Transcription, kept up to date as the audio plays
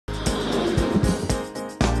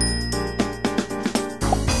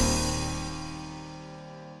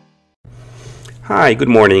Hi, good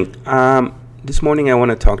morning. This morning I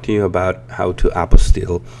want to talk to you about how to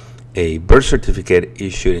apostille a birth certificate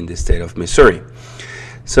issued in the state of Missouri.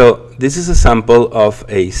 So this is a sample of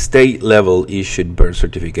a state level issued birth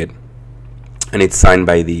certificate, and it's signed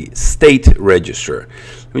by the state registrar.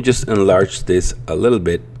 Let me just enlarge this a little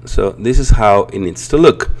bit. So this is how it needs to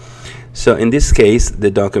look. So in this case,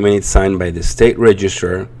 the document is signed by the state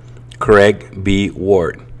registrar, Craig B.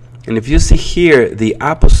 Ward. And if you see here, the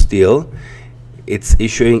apostille, it's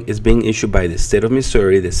being issued by the state of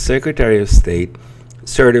Missouri, the Secretary of State,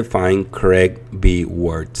 certifying Craig B.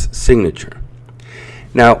 Ward's signature.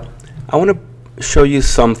 Now, I want to show you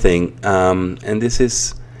something, and this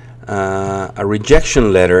is a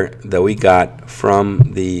rejection letter that we got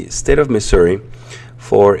from the state of Missouri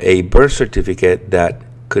for a birth certificate that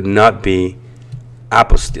could not be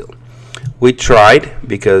apostille. We tried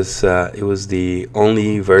because it was the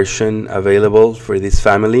only version available for this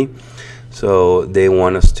family, so they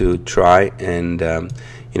want us to try, and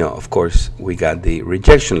of course we got the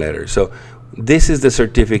rejection letter. So this is the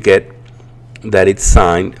certificate that it's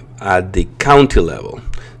signed at the county level.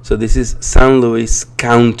 So this is San Luis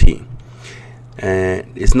County, and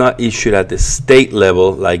it's not issued at the state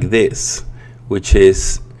level like this, which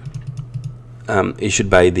is issued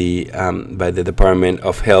by the Department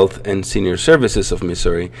of Health and Senior Services of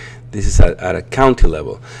Missouri. This is at a county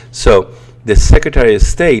level. So the Secretary of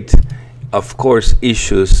State, of course,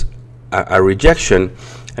 issues a rejection,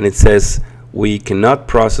 and it says we cannot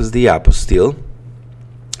process the apostille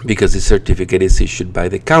because the certificate is issued by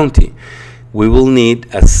the county. We will need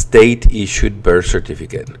a state-issued birth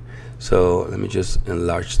certificate. So let me just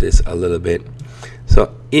enlarge this a little bit.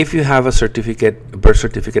 So if you have a birth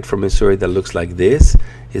certificate from Missouri that looks like this,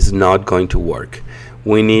 it's not going to work.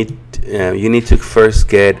 You need to first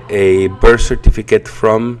get a birth certificate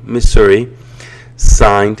from Missouri,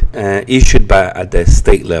 signed, issued at the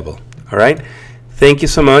state level. All right. Thank you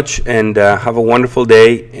so much, and have a wonderful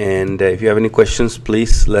day. And if you have any questions,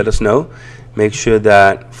 please let us know. Make sure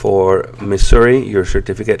that for Missouri, your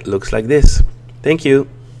certificate looks like this. Thank you.